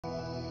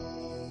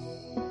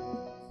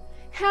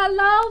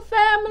Hello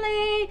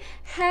family,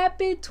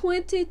 happy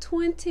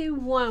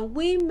 2021.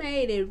 We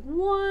made it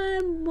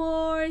one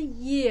more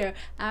year.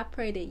 I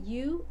pray that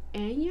you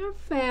and your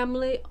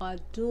family are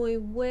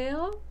doing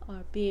well,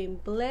 are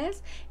being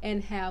blessed,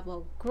 and have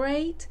a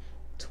great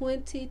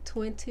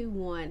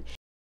 2021.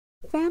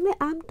 Family,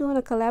 I'm doing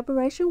a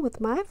collaboration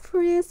with my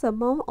friend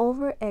Simone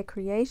over at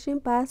Creation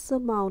by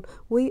Simone.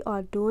 We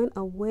are doing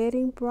a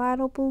wedding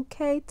bridal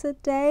bouquet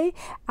today.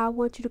 I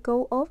want you to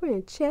go over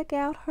and check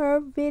out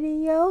her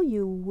video.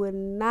 You would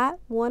not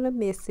want to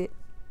miss it.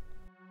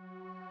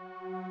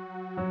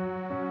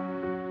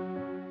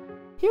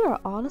 Here are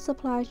all the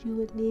supplies you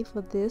would need for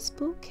this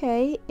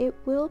bouquet. It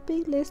will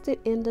be listed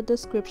in the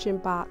description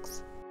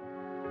box.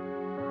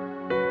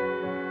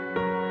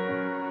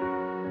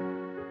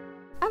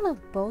 I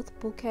love both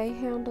bouquet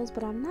handles,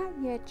 but I'm not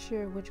yet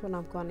sure which one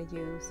I'm going to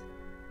use.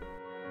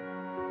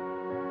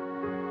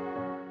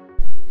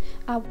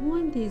 I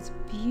won these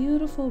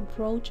beautiful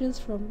brooches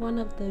from one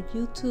of the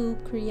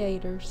YouTube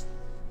creators.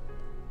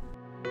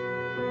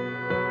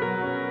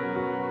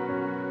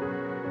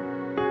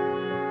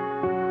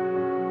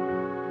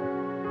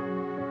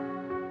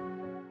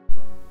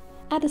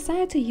 I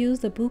decided to use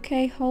the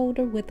bouquet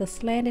holder with a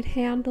slanted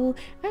handle.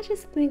 I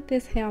just think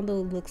this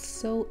handle looks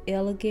so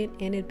elegant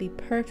and it'd be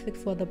perfect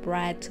for the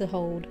bride to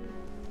hold.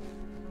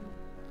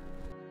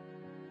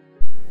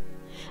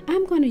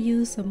 I'm going to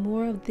use some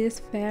more of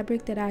this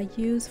fabric that I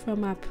used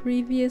from my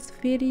previous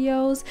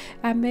videos.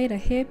 I made a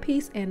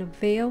headpiece and a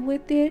veil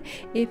with it.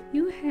 If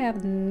you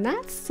have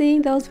not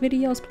seen those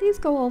videos, please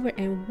go over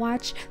and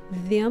watch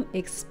them,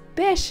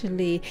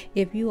 especially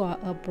if you are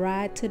a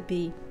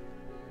bride-to-be.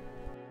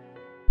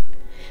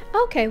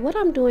 Okay, what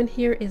I'm doing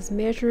here is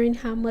measuring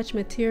how much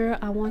material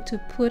I want to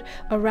put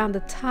around the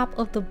top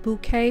of the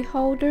bouquet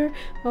holder.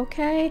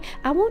 Okay,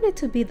 I want it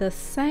to be the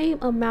same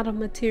amount of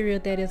material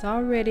that is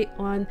already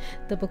on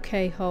the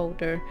bouquet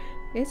holder.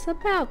 It's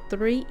about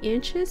 3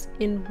 inches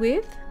in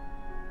width.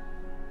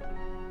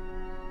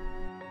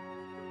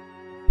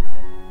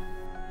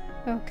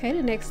 Okay,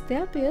 the next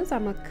step is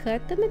I'm gonna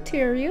cut the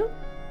material.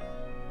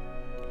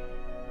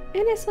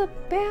 And it's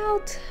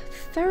about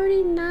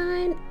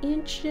 39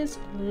 inches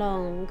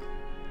long.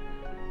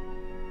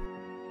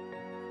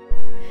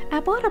 I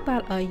bought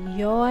about a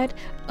yard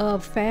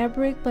of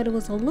fabric, but it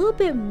was a little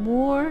bit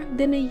more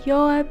than a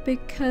yard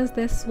because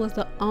this was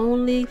the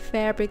only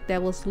fabric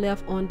that was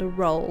left on the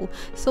roll.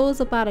 So it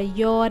was about a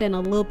yard and a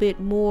little bit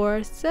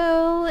more.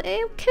 So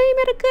it came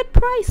at a good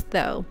price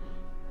though.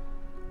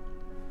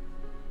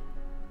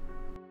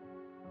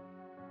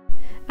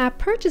 I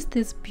purchased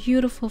this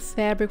beautiful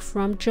fabric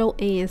from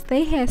Joann's.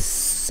 They had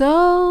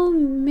so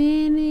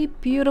many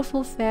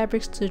beautiful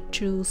fabrics to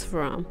choose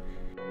from.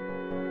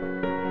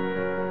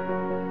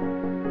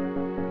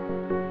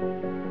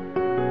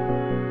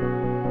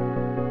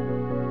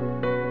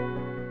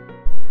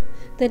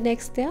 The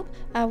next step,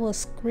 I will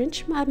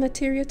scrunch my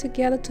material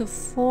together to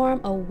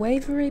form a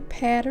wavery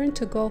pattern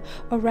to go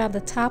around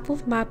the top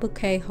of my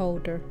bouquet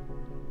holder.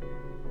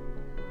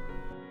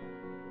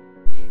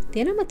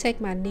 Then I'm going to take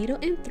my needle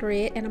and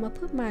thread and I'm going to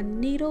put my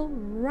needle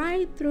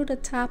right through the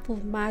top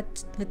of my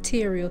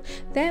material.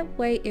 That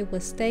way it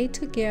will stay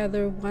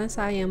together once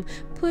I am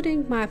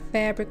putting my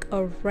fabric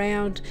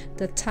around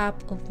the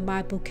top of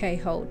my bouquet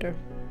holder.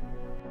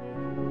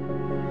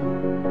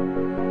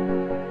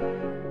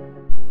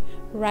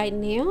 Right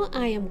now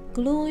I am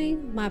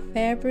gluing my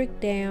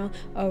fabric down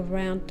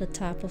around the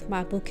top of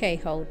my bouquet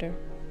holder.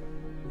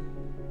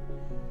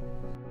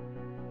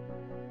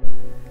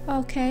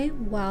 Okay,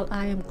 while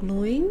I am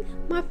gluing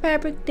my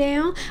fabric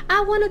down,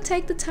 I want to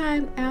take the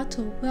time out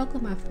to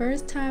welcome my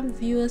first time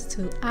viewers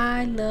to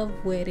I Love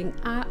Wedding.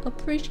 I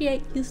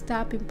appreciate you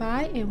stopping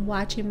by and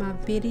watching my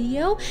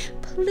video.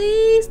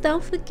 Please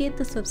don't forget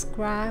to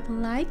subscribe,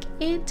 like,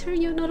 and turn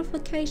your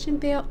notification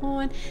bell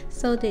on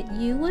so that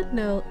you will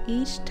know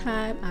each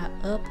time I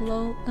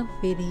upload a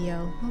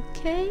video.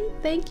 Okay,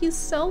 thank you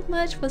so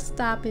much for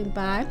stopping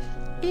by.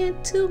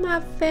 And to my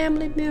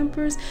family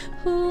members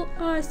who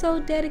are so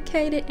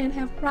dedicated and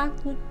have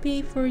rocked with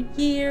me for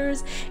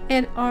years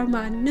and are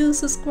my new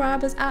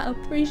subscribers, I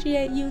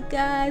appreciate you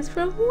guys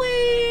from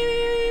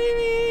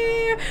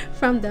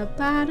the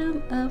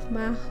bottom of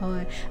my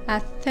heart. I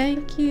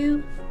thank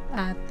you,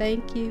 I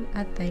thank you,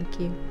 I thank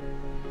you.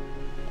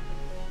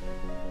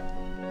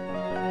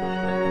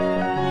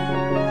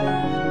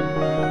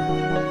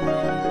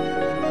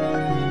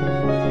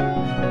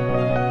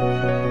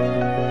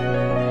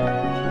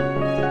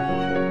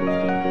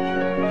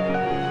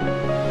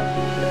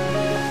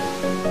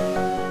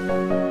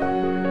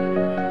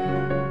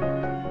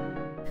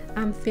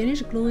 I'm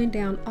finished gluing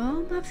down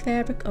all my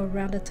fabric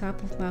around the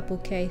top of my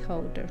bouquet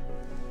holder.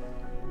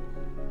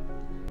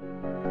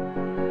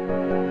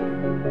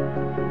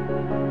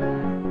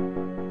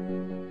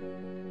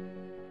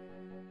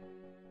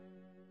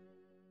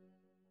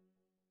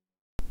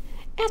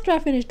 After I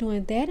finish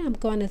doing that, I'm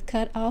going to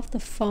cut off the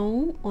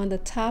foam on the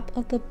top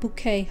of the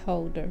bouquet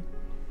holder.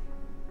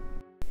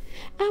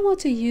 I want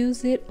to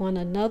use it on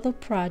another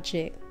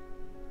project.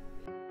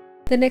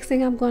 The next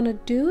thing I'm going to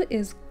do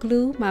is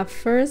glue my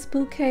first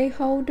bouquet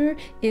holder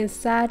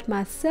inside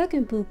my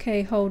second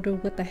bouquet holder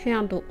with a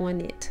handle on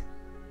it.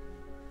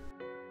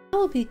 I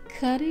will be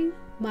cutting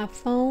my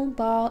foam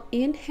ball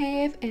in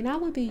half, and I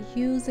will be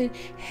using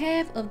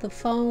half of the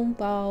foam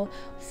ball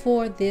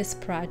for this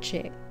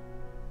project.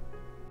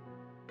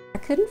 I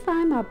couldn't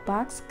find my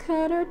box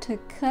cutter to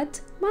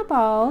cut my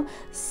ball,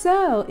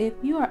 so if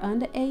you are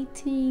under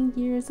 18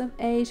 years of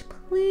age,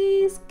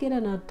 please get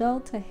an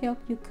adult to help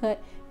you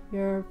cut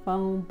your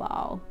foam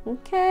ball.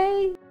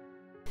 Okay,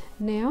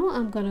 now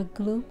I'm gonna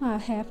glue my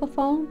half a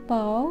foam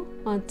ball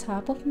on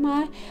top of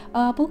my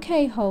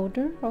bouquet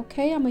holder.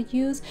 Okay, I'm gonna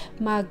use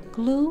my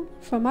glue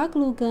from my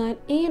glue gun,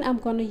 and I'm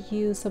gonna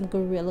use some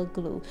Gorilla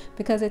Glue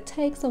because it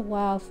takes a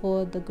while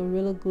for the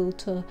Gorilla Glue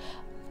to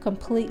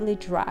completely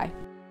dry.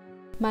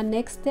 My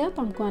next step,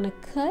 I'm gonna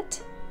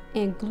cut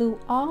and glue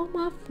all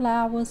my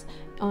flowers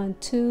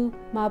onto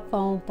my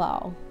foam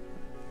ball.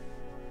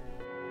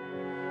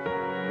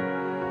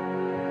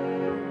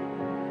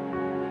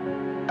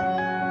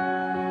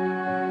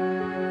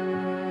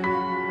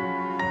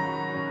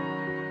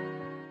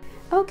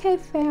 Okay,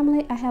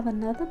 family, I have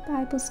another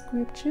Bible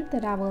scripture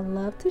that I would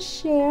love to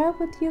share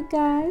with you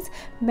guys.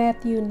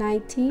 Matthew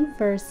 19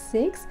 verse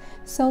 6.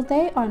 So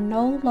they are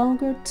no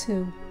longer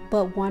two,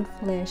 but one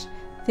flesh.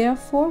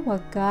 Therefore,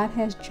 what God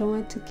has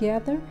joined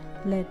together,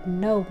 let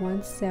no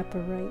one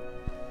separate.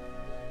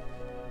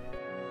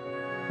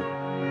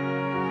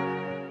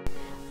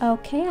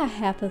 Okay, I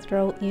have to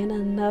throw in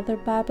another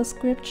Bible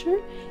scripture.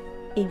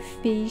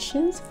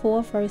 Ephesians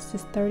 4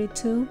 verses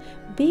 32.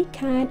 Be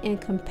kind and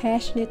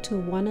compassionate to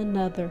one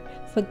another,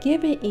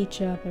 forgiving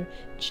each other,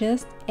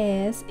 just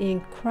as in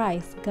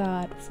Christ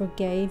God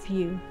forgave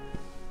you.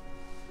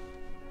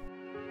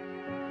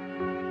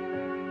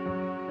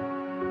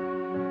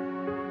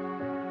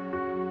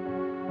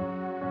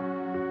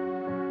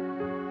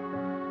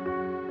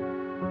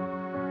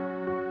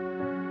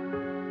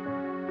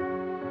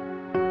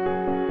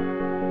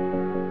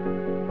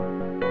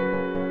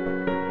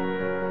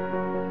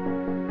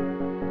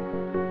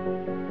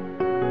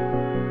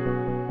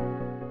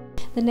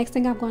 The next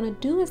thing I'm going to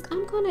do is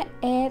I'm going to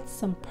add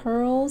some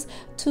pearls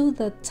to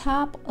the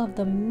top of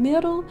the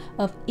middle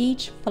of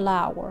each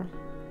flower.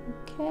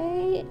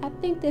 Okay, I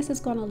think this is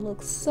going to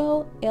look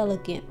so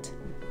elegant.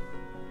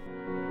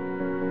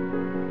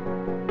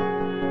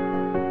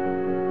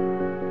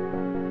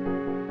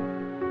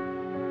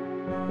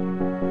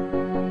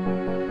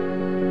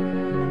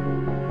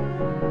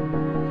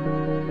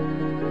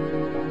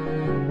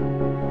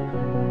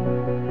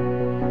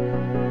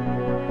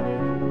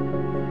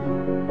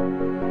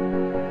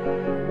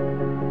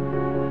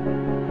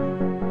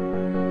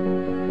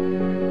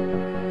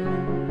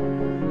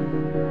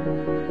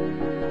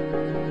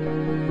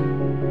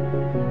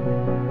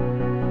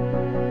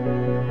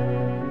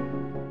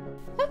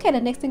 Okay, the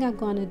next thing I'm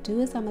going to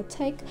do is I'm going to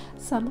take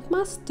some of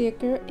my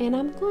sticker and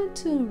I'm going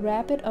to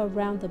wrap it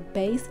around the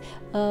base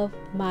of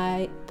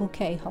my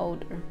bouquet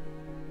holder.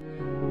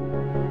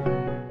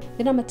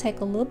 Then I'm going to take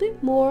a little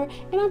bit more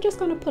and I'm just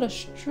going to put a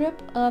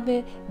strip of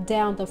it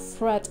down the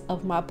front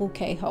of my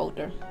bouquet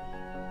holder.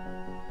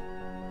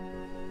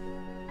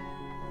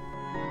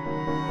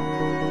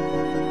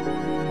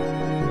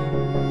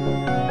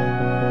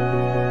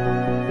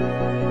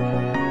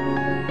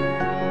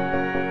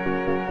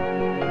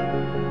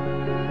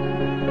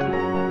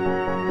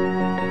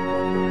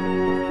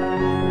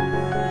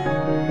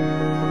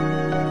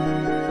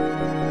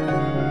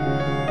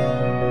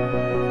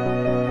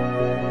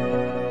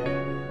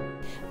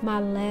 My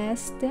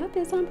last step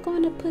is I'm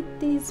going to put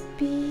these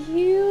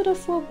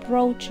beautiful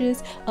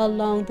brooches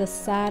along the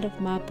side of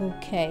my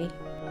bouquet.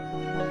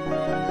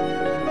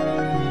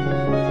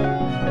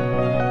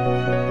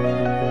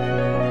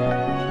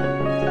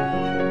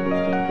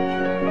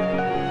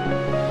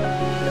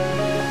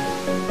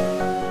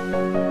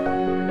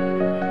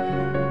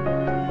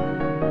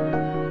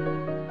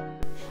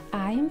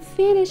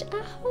 Finished.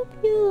 I hope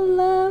you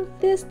loved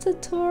this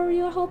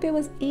tutorial. I hope it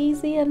was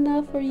easy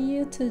enough for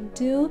you to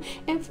do,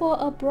 and for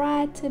a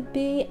bride to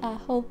be, I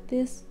hope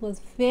this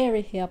was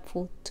very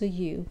helpful to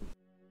you.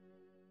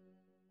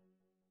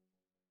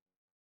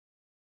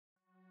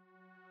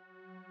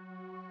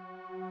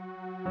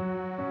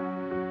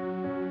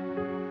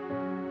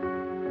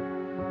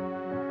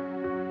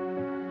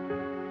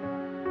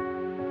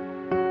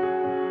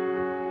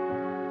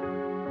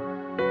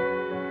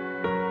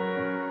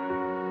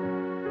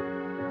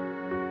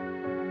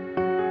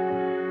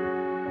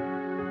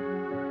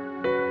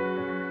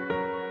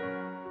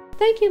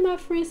 Thank you, my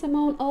friend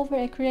Simone over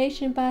at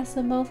Creation by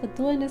Simone, for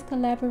doing this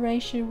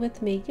collaboration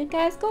with me. You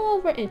guys go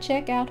over and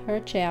check out her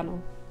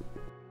channel.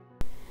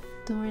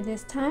 During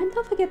this time,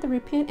 don't forget to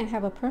repent and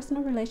have a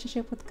personal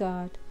relationship with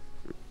God.